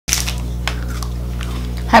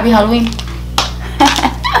Happy Halloween.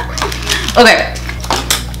 Okay,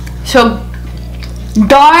 so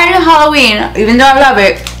darn Halloween, even though I love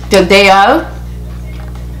it, the day of,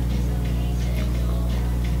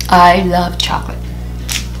 I love chocolate,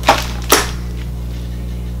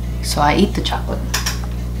 so I eat the chocolate.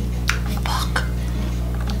 Fuck.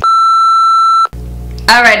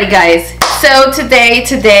 Alrighty guys, so today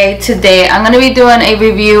I'm gonna be doing a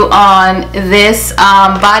review on this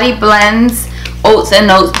Body Blendz Oats and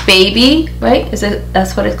Oats Baby, right?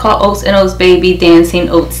 That's what it's called, Oats and Oats Baby Dancing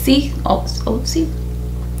Oatsy. Oatsy.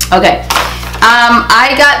 Okay.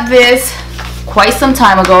 I got this quite some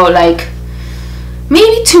time ago, like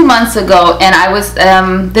maybe 2 months ago, and I was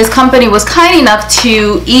this company was kind enough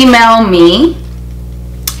to email me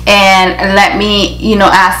and let me, you know,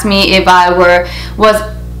 ask me if I was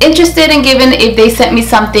interested in giving, if they sent me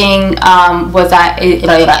something,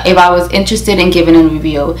 if I was interested in giving a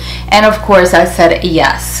review. And of course I said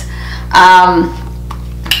yes.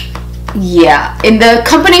 Yeah, and the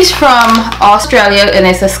company's from Australia, and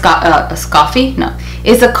it's it's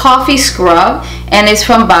a coffee scrub, and it's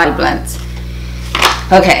from Body Blendz.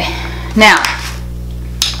 Okay, now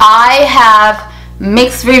I have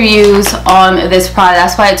mixed reviews on this product.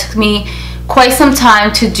 That's why it took me quite some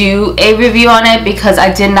time to do a review on it, because I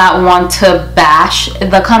did not want to bash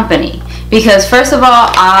the company, because first of all,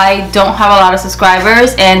 I don't have a lot of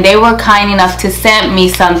subscribers, and they were kind enough to send me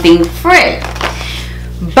something free.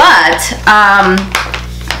 But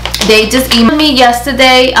they just emailed me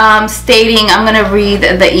yesterday stating, I'm gonna read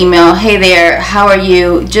the email. Hey there, how are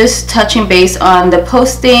you? Just touching base on the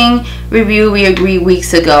posting review we agreed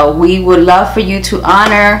weeks ago. We would love for you to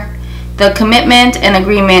honor the commitment and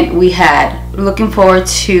agreement we had. Looking forward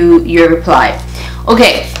to your reply.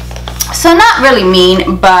 Okay, so not really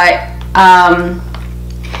mean, but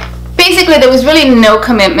basically there was really no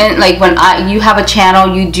commitment. Like when you have a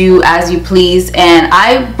channel, you do as you please, and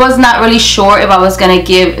I was not really sure if I was gonna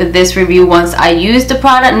give this review once I used the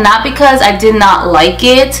product. Not because I did not like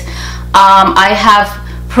it. I have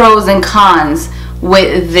pros and cons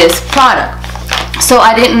with this product. So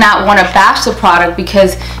I did not want to bash the product,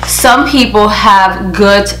 because some people have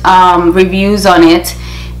good reviews on it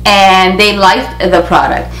and they liked the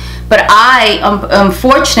product. But I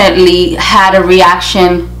unfortunately had a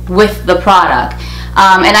reaction with the product.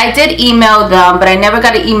 And I did email them, but I never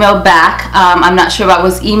got an email back. I'm not sure if I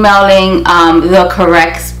was emailing the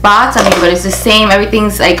correct spots. I mean, but it's the same.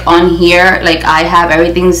 Everything's like on here. Like I have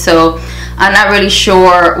everything, so I'm not really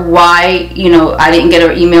sure why, you know, I didn't get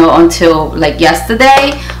an email until like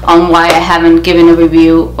yesterday on why I haven't given a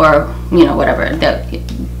review, or, you know, whatever,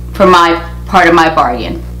 for my part of my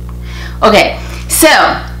bargain. Okay, so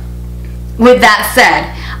with that said,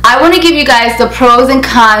 I want to give you guys the pros and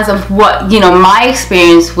cons of what, you know, my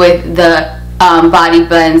experience with the Body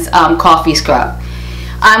Blendz coffee scrub.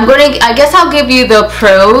 I guess I'll give you the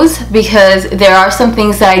pros, because there are some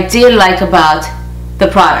things that I did like about the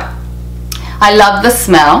product. I love the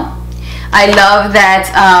smell. I love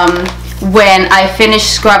that when I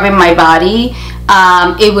finished scrubbing my body,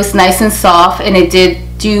 it was nice and soft, and it did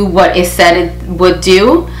do what it said it would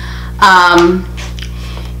do.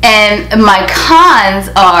 And my cons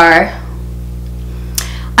are,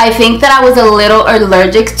 I think that I was a little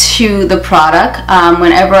allergic to the product.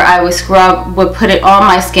 Whenever I would put it on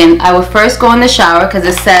my skin, I would first go in the shower, because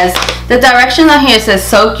it says, the direction on here says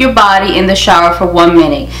soak your body in the shower for 1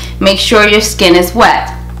 minute. Make sure your skin is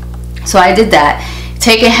wet. So I did that.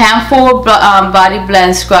 Take a handful of Body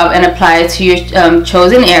Blendz scrub and apply it to your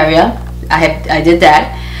chosen area. I did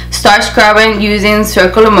that. Start scrubbing using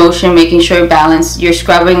circular motion, making sure you balance. You're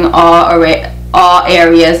scrubbing all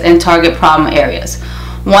areas and target problem areas.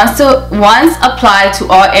 Once applied to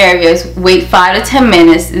all areas, wait 5 to 10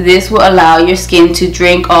 minutes. This will allow your skin to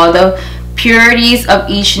drink all the purities of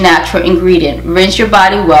each natural ingredient. Rinse your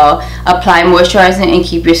body well, apply moisturizing, and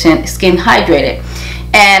keep your skin hydrated.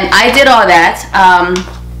 And I did all that.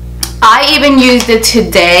 I even used it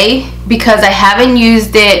today, because I haven't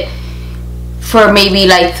used it for maybe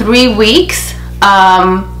like 3 weeks,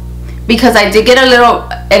 because I did get a little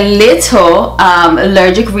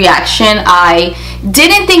allergic reaction. I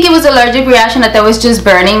didn't think it was allergic reaction, that was just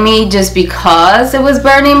burning me just because it was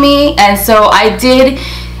burning me. And so I did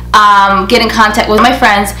get in contact with my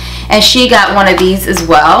friends, and she got one of these as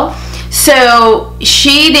well. So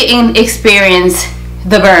she didn't experience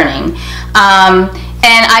the burning. And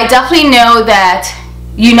I definitely know that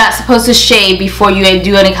you're not supposed to shave before you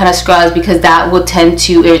do any kind of scrubs, because that will tend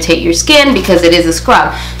to irritate your skin, because it is a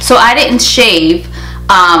scrub. So I didn't shave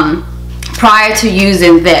prior to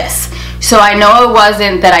using this. So I know it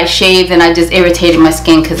wasn't that I shaved and I just irritated my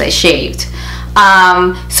skin because I shaved.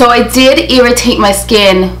 So it did irritate my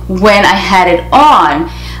skin when I had it on.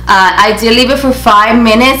 I did leave it for 5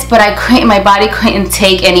 minutes, but my body couldn't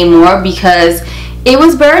take anymore because it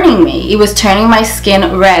was burning me. It was turning my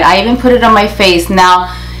skin red. I even put it on my face.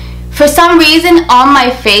 Now, for some reason on my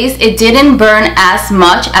face, it didn't burn as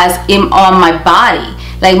much as on my body.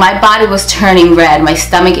 Like my body was turning red. My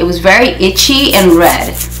stomach, it was very itchy and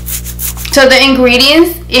red. So the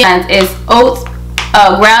ingredients is oats,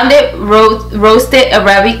 grounded roasted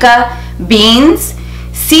Arabica beans,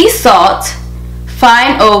 sea salt,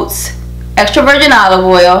 fine oats, extra virgin olive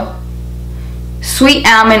oil, sweet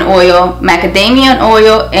almond oil, macadamia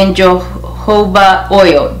oil, and jojoba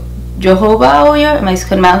oil. Jojoba oil, am I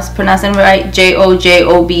pronouncing it right?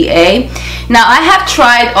 J-O-J-O-B-A. Now I have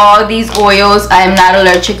tried all these oils. I am not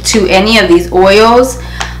allergic to any of these oils.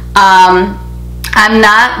 I'm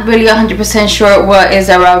not really 100% sure what is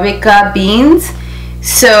Arabica beans.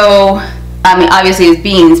 So, I mean, obviously it's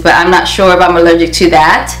beans, but I'm not sure if I'm allergic to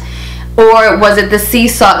that. Or was it the sea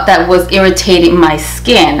salt that was irritating my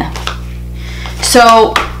skin?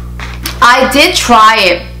 So, I did try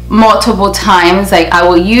it multiple times. Like, I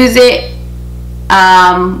will use it,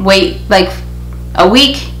 wait like a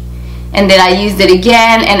week, and then I used it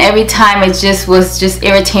again, and every time it was just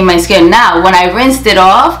irritating my skin. Now, when I rinsed it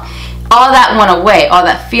off, all that went away, all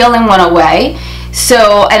that feeling went away.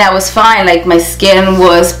 So, and I was fine. Like my skin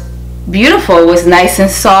was beautiful, it was nice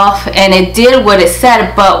and soft, and it did what it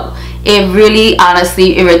said, but it really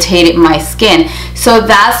honestly irritated my skin. So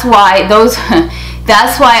that's why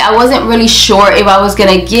that's why I wasn't really sure if I was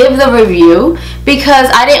gonna give the review, because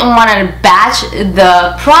I didn't want to batch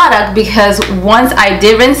the product, because once I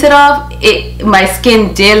did rinse it off, my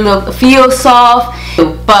skin did feel soft,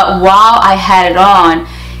 but while I had it on,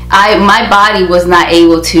 my body was not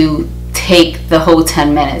able to take the whole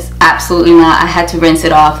 10 minutes. Absolutely not. I had to rinse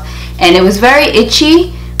it off, and it was very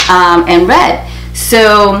itchy and red.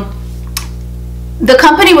 So the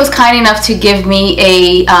company was kind enough to give me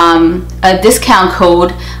a discount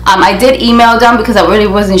code. I did email them because I really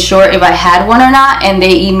wasn't sure if I had one or not, and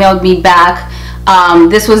they emailed me back.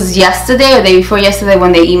 This was yesterday or the day before yesterday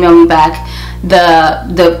when they emailed me back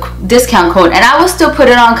the discount code, and I will still put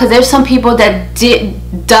it on because there's some people that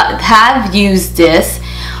have used this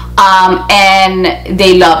and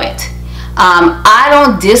they love it. I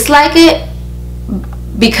don't dislike it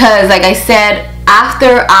because, like I said,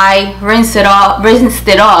 after I rinsed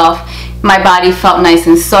it off, my body felt nice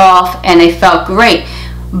and soft and it felt great.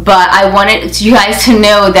 But I wanted you guys to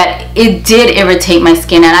know that it did irritate my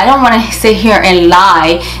skin, and I don't want to sit here and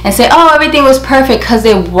lie and say, oh, everything was perfect, because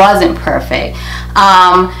it wasn't perfect.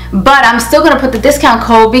 But I'm still going to put the discount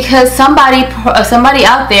code because somebody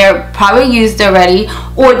out there probably used it already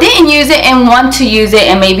or didn't use it and want to use it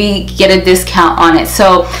and maybe get a discount on it.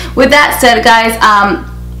 So with that said, guys,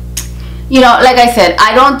 you know, like I said,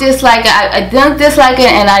 I don't dislike it. I don't dislike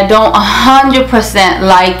it, and I don't 100%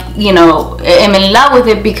 like, you know, am in love with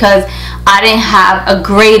it because I didn't have a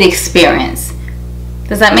great experience.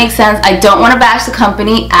 Does that make sense? I don't want to bash the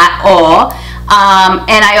company at all,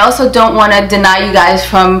 and I also don't want to deny you guys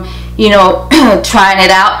from, you know, trying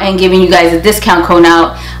it out and giving you guys a discount code.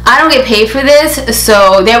 Now, I don't get paid for this,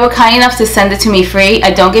 so they were kind enough to send it to me free.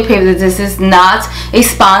 I don't get paid for this. This is not a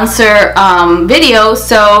sponsor video,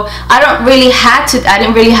 so I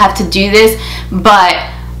didn't really have to do this, but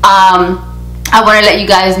I want to let you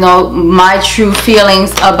guys know my true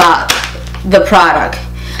feelings about the product.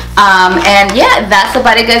 And yeah, that's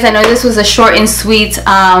about it, guys. I know this was a short and sweet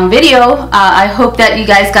video. I hope that you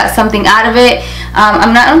guys got something out of it.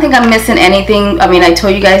 I don't think I'm missing anything. I mean, I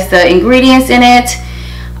told you guys the ingredients in it,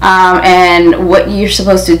 and what you're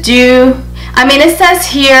supposed to do. I mean, it says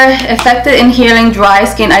here, effective in healing dry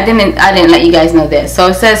skin. I didn't let you guys know this. So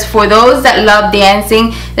it says, for those that love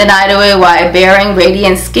dancing the night away while bearing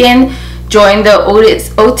radiant skin, join the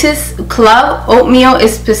Otis Club. Oatmeal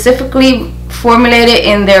is specifically formulated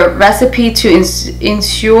in their recipe to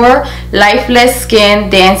ensure lifeless skin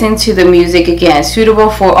dancing to the music again. Suitable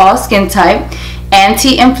for all skin type,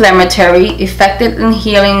 anti-inflammatory, effective in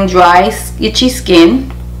healing dry, itchy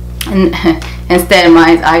skin. And instead of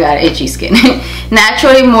mine, I got itchy skin.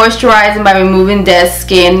 Naturally moisturizing by removing dead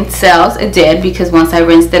skin cells. It did, because once I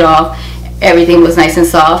rinsed it off, everything was nice and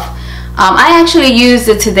soft. I actually used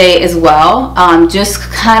it today as well, just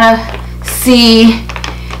kind of see,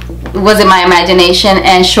 was it my imagination?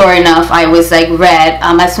 And sure enough, I was like red.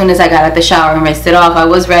 As soon as I got out the shower and rinsed it off, I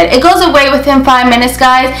was red. It goes away within 5 minutes,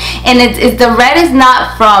 guys, and the red is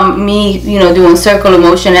not from me, you know, doing circular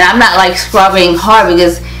motion, and I'm not like scrubbing hard,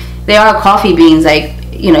 because they are coffee beans, like,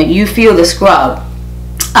 you know, you feel the scrub.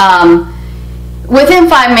 within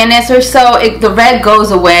 5 minutes or so, the red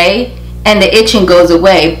goes away and the itching goes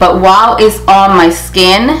away. But while it's on my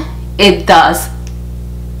skin, it does.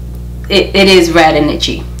 It is red and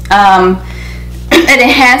itchy. It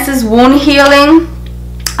enhances wound healing.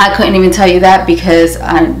 I couldn't even tell you that because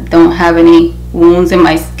I don't have any wounds in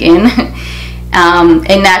my skin.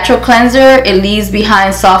 A natural cleanser. It leaves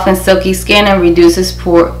behind soft and silky skin and reduces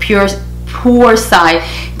pore side.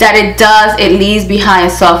 That it does. It leaves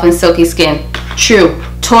behind soft and silky skin. True.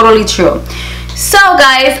 Totally true. So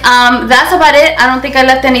guys, that's about it. I don't think I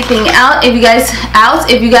left anything out. If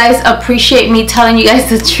you guys appreciate me telling you guys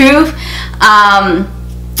the truth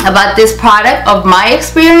about this product, of my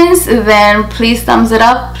experience, then please thumbs it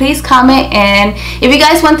up, please comment. And if you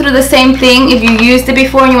guys went through the same thing, if you used it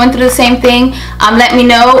before and you went through the same thing, let me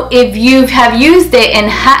know. If you have used it and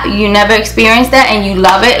you never experienced that and you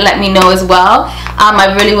love it, let me know as well.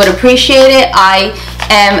 I really would appreciate it. I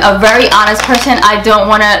am a very honest person. I don't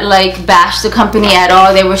want to like bash the company at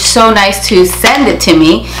all. They were so nice to send it to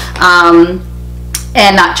me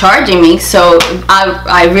and not charging me, so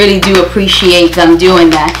I really do appreciate them doing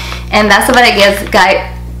that. And that's about it, guys.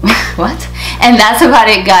 What? And that's about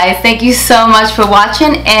it, guys. Thank you so much for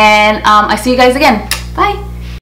watching, and I see you guys again. Bye.